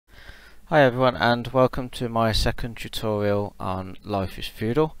Hi everyone, and welcome to my second tutorial on Life is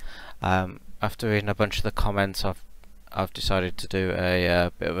Feudal. After reading a bunch of the comments, I've decided to do a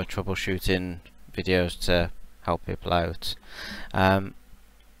bit of a troubleshooting videos to help people out. Now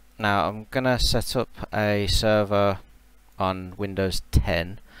I'm gonna set up a server on Windows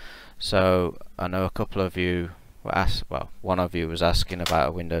 10. So I know a couple of you were one of you was asking about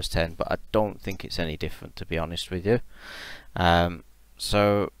a Windows 10, but I don't think it's any different, to be honest with you.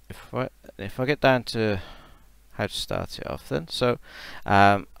 So if I get down to how to start it off then, so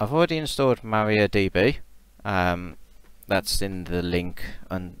I've already installed MariaDB. That's in the link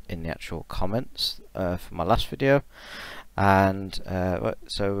in the actual comments for my last video, and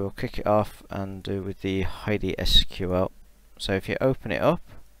so we'll kick it off and do with the ID SQL. So if you open it up,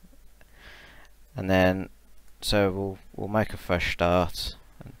 and then so we'll make a fresh start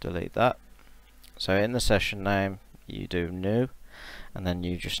and delete that. So in the session name you do new, and then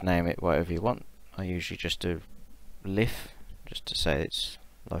you just name it whatever you want. I usually just do LIF, just to say it's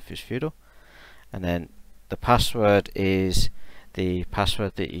Life is Feudal. And then the password is the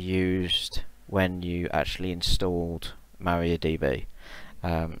password that you used when you actually installed MariaDB.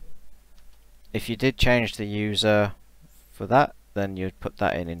 If you did change the user for that, then you'd put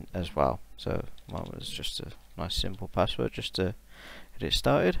that in as well. So mine was just a nice simple password just to get it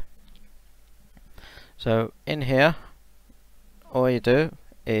started. So in here, all you do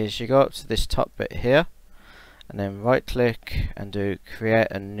is you go up to this top bit here, and then right click and do create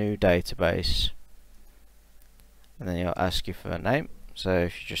a new database, and then it'll ask you for a name. So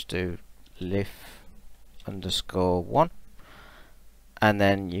if you just do lif_1, and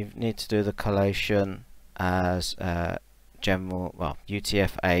then you need to do the collation as UTF-8 _ general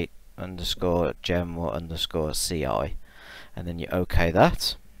 _ CI, and then you OK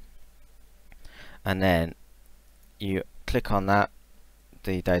that, and then you click on that,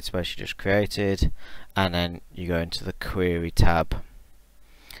 the database you just created, and then you go into the query tab.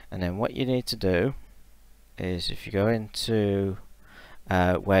 And then what you need to do is, if you go into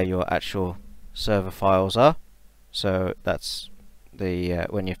where your actual server files are, so that's the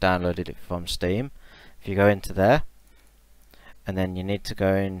when you've downloaded it from Steam, if you go into there, and then you need to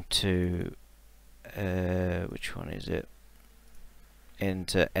go into which one is it,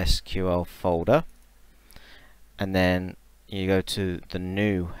 into SQL folder, and then you go to the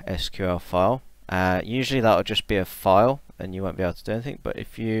new SQL file. Usually that'll just be a file and you won't be able to do anything, but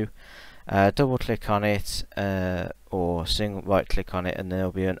if you double click on it or single right click on it, and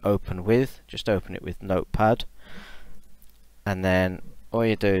there'll be an open with, just open it with Notepad, and then all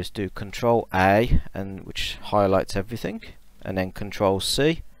you do is do Control A, and which highlights everything, and then Control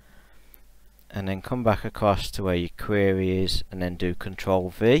C, and then come back across to where your query is, and then do Control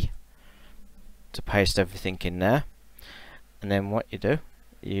V to paste everything in there. And then what you do,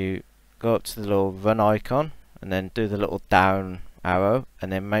 you go up to the little run icon, and then do the little down arrow,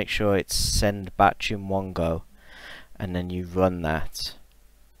 and then make sure it's send batch in one go, and then you run that.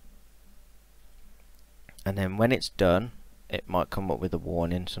 And then when it's done, it might come up with a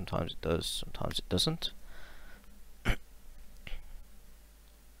warning. Sometimes it does, sometimes it doesn't.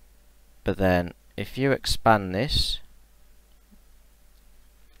 But then if you expand this,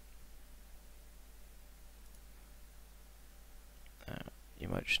 you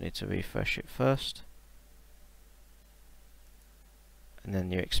might just need to refresh it first, and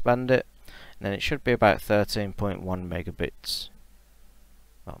then you expand it, and then it should be about 13.1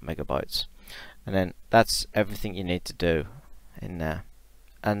 megabytes, and then that's everything you need to do in there,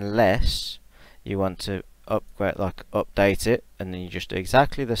 unless you want to update it, and then you just do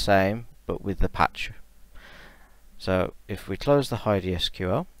exactly the same but with the patch. So if we close the ID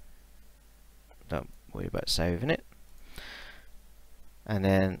SQL, don't worry about saving it. And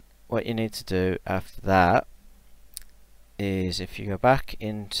then what you need to do after that is, if you go back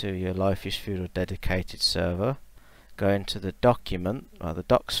into your Life is Feudal dedicated server, go into the document or the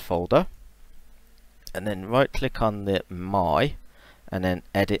docs folder, and then right click on the my, and then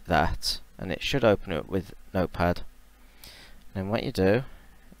edit that, and it should open it with Notepad. And then what you do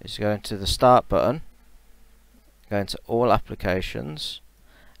is go into the start button, go into all applications,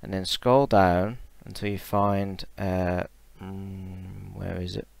 and then scroll down until you find where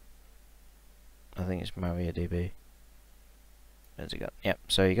is it? I think it's MariaDB. Where's it go? Yep.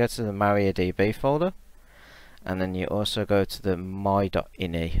 So you go to the MariaDB folder, and then you also go to the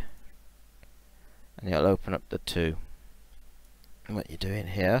my.ini, and you'll open up the two. And what you're doing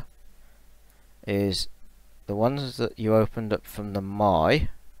here is the ones that you opened up from the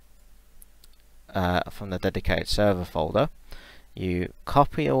from the dedicated server folder, you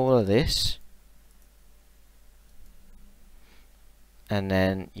copy all of this, and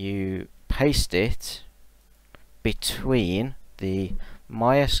then you paste it between the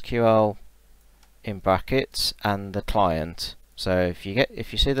MySQL in brackets and the client. So if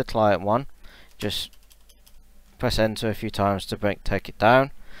you see the client one, just press enter a few times to take it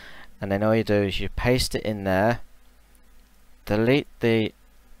down, and then all you do is you paste it in there, delete the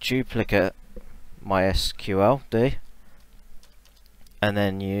duplicate mysqld, and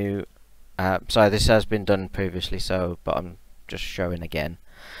then you sorry, this has been done previously, but I'm just showing again.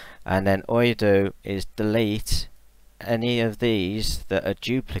 And then all you do is delete any of these that are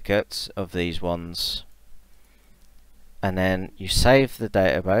duplicates of these ones, and then you save the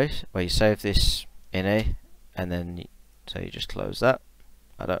database, or you save this ini, and then so you just close that.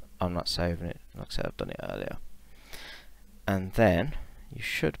 I'm not saving it, like I said, I've done it earlier, and then you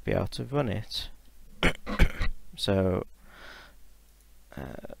should be able to run it. So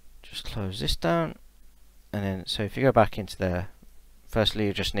just close this down, and then so if you go back into there, firstly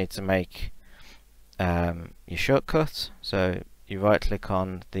you just need to make your shortcut. So you right click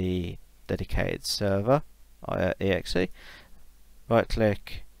on the dedicated server exe, right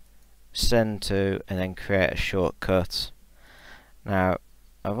click, send to, and then create a shortcut. Now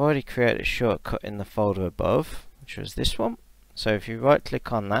I've already created a shortcut in the folder above, which was this one. So if you right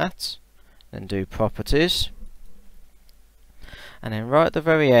click on that, then do properties, and then right at the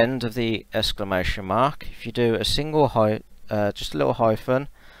very end of the exclamation mark, if you do a single just a little hyphen,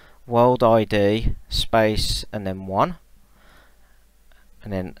 worldID space and then 1,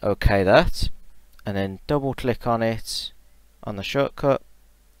 and then OK that, and then double click on it on the shortcut,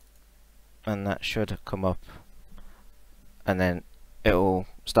 and that should come up, and then it will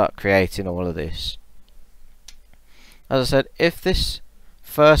start creating all of this. As I said, if this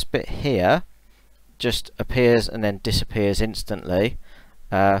first bit here just appears and then disappears instantly,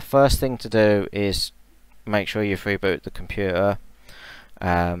 first thing to do is make sure you've rebooted the computer,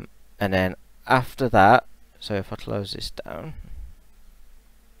 and then after that, so if I close this down,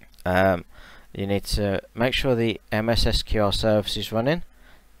 you need to make sure the MSSQL service is running.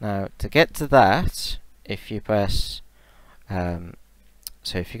 Now to get to that, if you press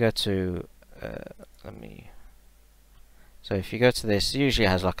so if you go to so if you go to this, it usually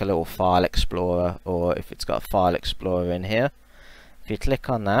has like a little file explorer, or if it's got a file explorer in here, if you click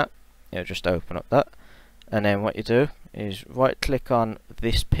on that, it'll just open up that, and then what you do is right click on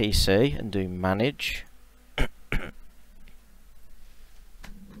this PC and do manage,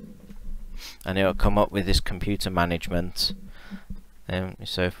 and it'll come up with this computer management.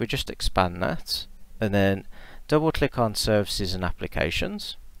 So if we just expand that, and then double click on services and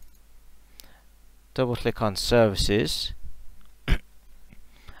applications, double click on services,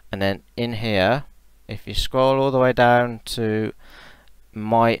 and then in here, if you scroll all the way down to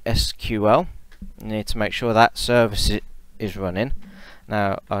mysql, you need to make sure that service is running.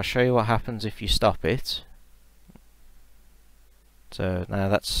 Now I'll show you what happens if you stop it. So now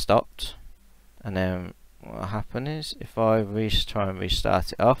that's stopped, and then what will happen is if I try and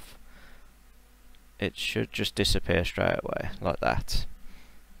restart it off, it should just disappear straight away like that.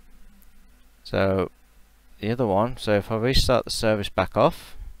 So the other one, so if I restart the service back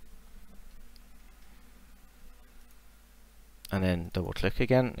off and then double click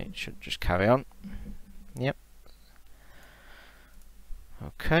again, it should just carry on. Yep.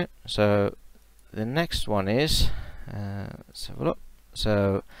 Okay, so the next one is let's have a look.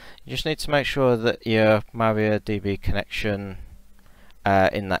 So you just need to make sure that your MariaDB connection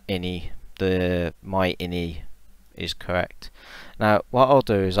in that ini, the my.ini, is correct. Now what I'll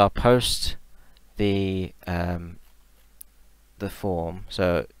do is I'll post the form,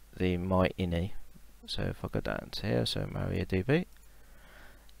 so the my.ini. So if I go down to here, so MariaDB,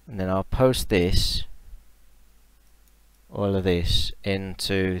 and then I'll post this, all of this,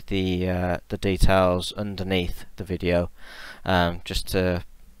 into the details underneath the video, just to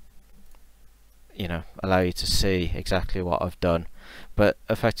allow you to see exactly what I've done. But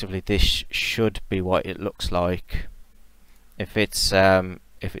effectively, this should be what it looks like. If it's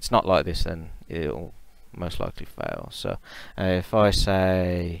not like this, then it'll most likely fail. So if I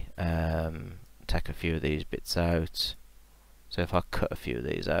say take a few of these bits out, so if I cut a few of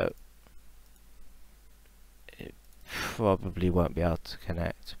these out, it probably won't be able to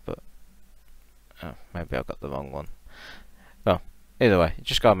connect, but maybe I've got the wrong one. Well, either way, you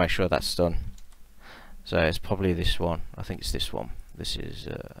just gotta make sure that's done. So it's probably this one. I think it's this one. This is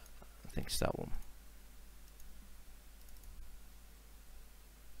I think it's that one.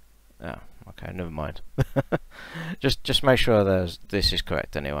 Oh, okay, never mind. just make sure this is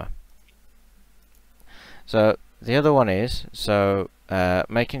correct anyway. So the other one is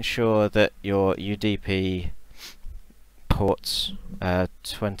making sure that your UDP ports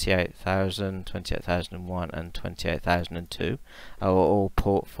 28,000, 28,001 and 28,002 are all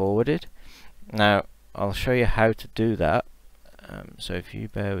port forwarded. Now I'll show you how to do that. So if you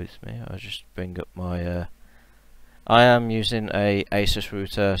bear with me, I'll just bring up my I am using a ASUS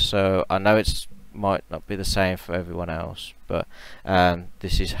router, so I know it's might not be the same for everyone else, but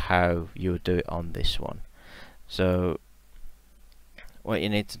this is how you would do it on this one. So what you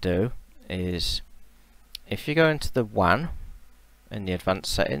need to do is, if you go into the WAN in the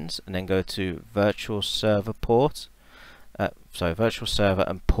advanced settings and then go to virtual server port, virtual server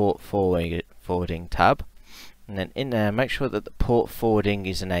and port forwarding tab, and then in there make sure that the port forwarding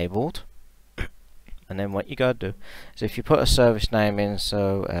is enabled. And then what you gotta do is, if you put a service name in,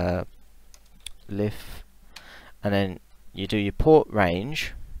 so lif, and then you do your port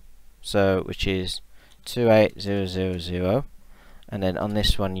range, so which is 28000, and then on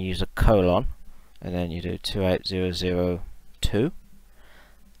this one you use a colon, and then you do 28002,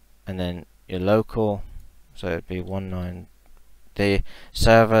 and then your local, so it'd be 19. The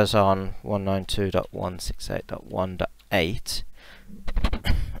server's on 192.168.1.8,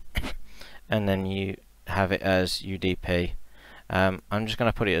 and then you have it as UDP. I'm just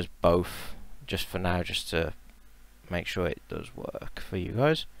going to put it as both just for now, just to make sure it does work for you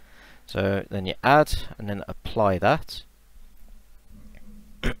guys. So then you add and then apply that.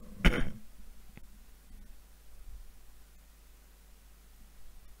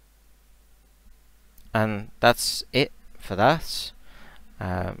 And that's it for that.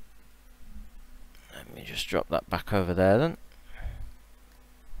 Let me just drop that back over there then.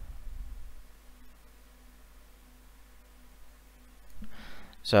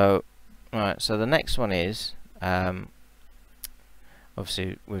 So right, so the next one is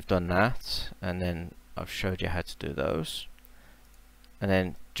obviously we've done that, and then I've showed you how to do those, and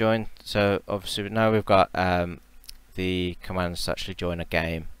then join. So obviously now we've got the commands to actually join a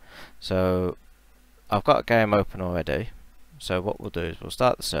game. So I've got a game open already, so what we'll do is we'll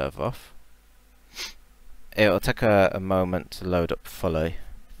start the server off. It'll take a moment to load up fully,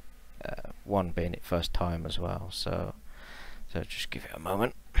 one being it first time as well, so just give it a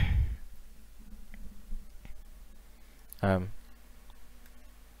moment.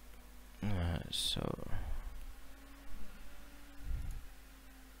 So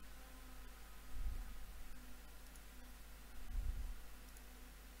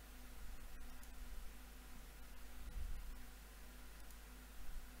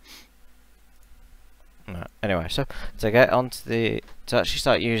anyway, so to get onto to actually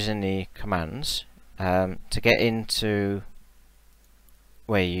start using the commands, to get into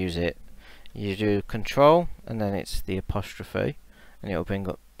where you use it, you do control and then it's the apostrophe, and it'll bring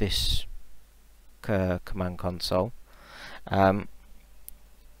up this command console. Other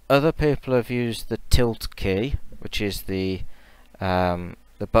people have used the tilt key, which is the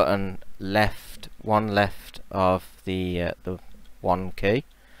button one left of the one key.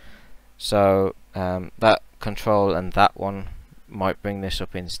 So that control and that one might bring this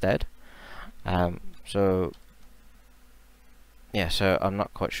up instead. So yeah, so I'm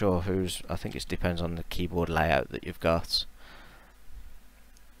not quite sure who's. I think it depends on the keyboard layout that you've got.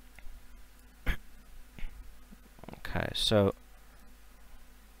 Okay, so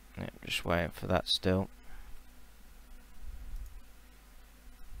yeah, just waiting for that still.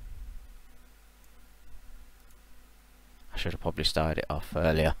 I should have probably started it off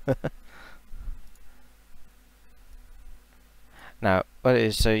earlier. Now, what it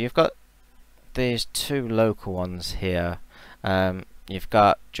is, so you've got these two local ones here. You've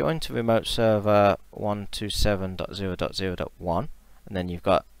got joinToRemoteServer 127.0.0.1, and then you've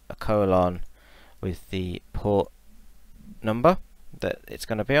got a colon with the port number that it's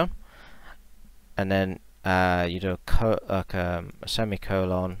going to be on, and then you do a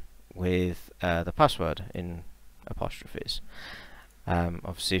semicolon with the password in apostrophes.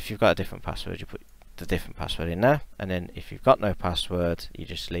 Obviously, if you've got a different password, you put the different password in there, and then if you've got no password, you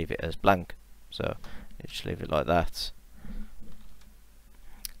just leave it as blank. So you just leave it like that.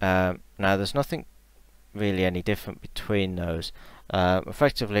 Now there's nothing really any different between those.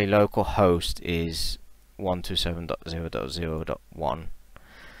 Effectively, localhost is 127.0.0.1.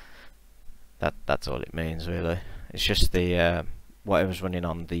 That's all it means really. It's just the whatever's running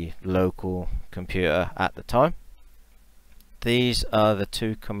on the local computer at the time. These are the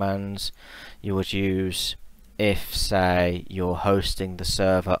two commands you would use if, say, you're hosting the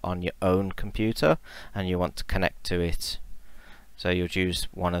server on your own computer and you want to connect to it. So you'd use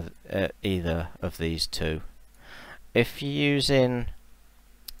one of either of these two. If you're using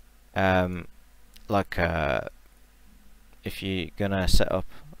if you're gonna set up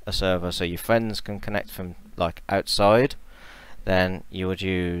a server so your friends can connect from like outside, then you would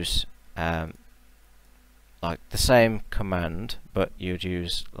use like the same command, but you'd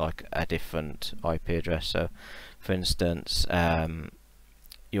use like a different IP address. So for instance,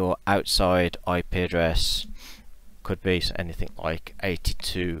 your outside IP address could be anything like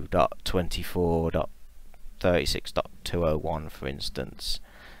 82.24.36.201 for instance.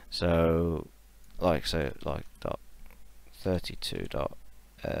 So like 32.40.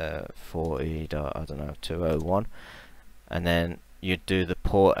 I don't know, 201, and then you'd do the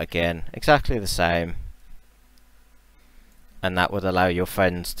port again exactly the same, and that would allow your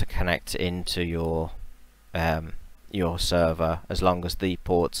friends to connect into your server as long as the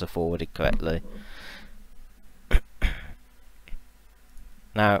ports are forwarded correctly.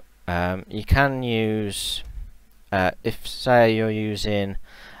 Now you can use if say you're using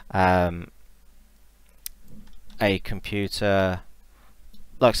a computer,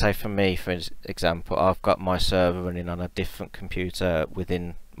 like say for me for example, I've got my server running on a different computer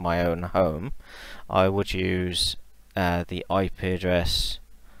within my own home. I would use the IP address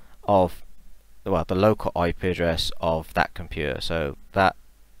of, well, the local IP address of that computer. So that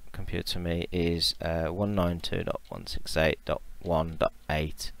computer to me is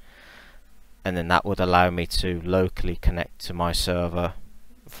 192.168.1.8, and then that would allow me to locally connect to my server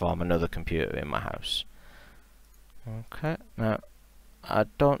from another computer in my house. Okay, now I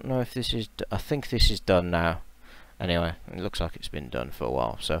don't know if this is I think this is done now. Anyway, it looks like it's been done for a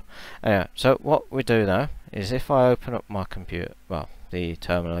while. So anyway, so what we do now is if I open up my computer, well, the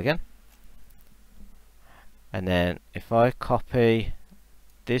terminal again, and then if I copy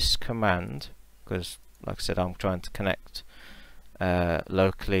this command, because like I said, I'm trying to connect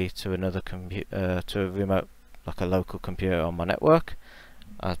locally to another computer, to a remote, like a local computer on my network,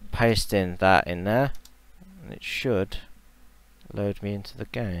 I paste in that in there, and it should load me into the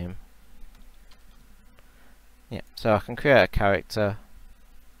game. Yeah, so I can create a character.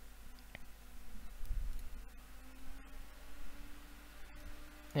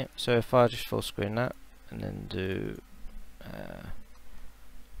 Yeah, so if I just full screen that and then do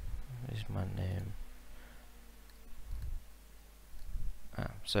is my name?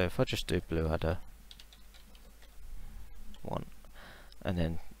 So if I just do blue header 1 and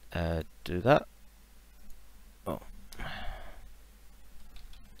then do that. Oh.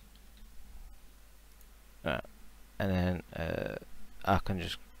 And then I can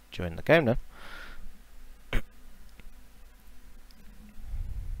just join the game now.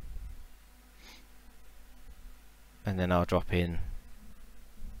 And then I'll drop in.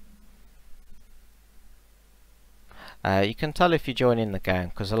 You can tell if you join in the game,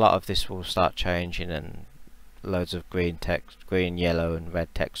 because a lot of this will start changing and loads of green text, green, yellow and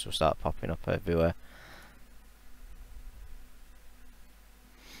red text will start popping up everywhere.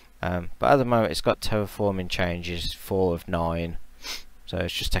 But at the moment it's got terraforming changes 4 of 9, so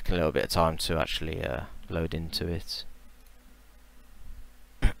it's just taking a little bit of time to actually load into it.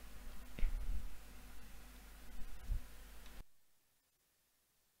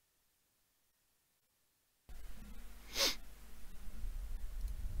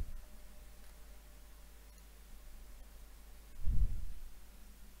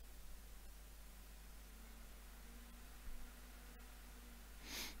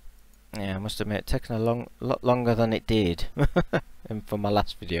 Yeah, I must admit, it's taken a lot longer than it did from my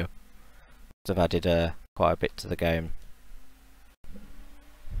last video. I've added quite a bit to the game.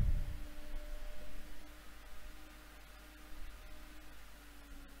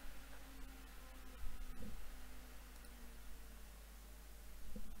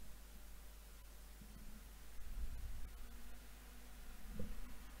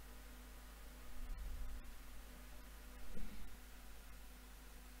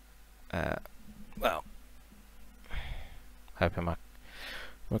 Well, hoping my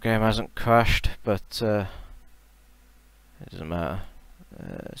game hasn't crashed, but it doesn't matter.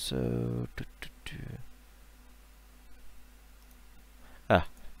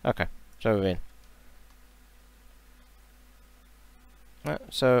 Okay, so we're in.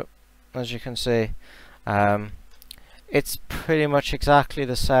 So as you can see, it's pretty much exactly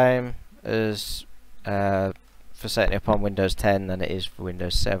the same as for setting up on Windows 10 than it is for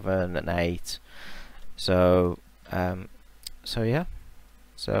Windows 7 and 8. So so yeah,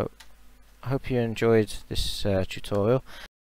 so I hope you enjoyed this tutorial.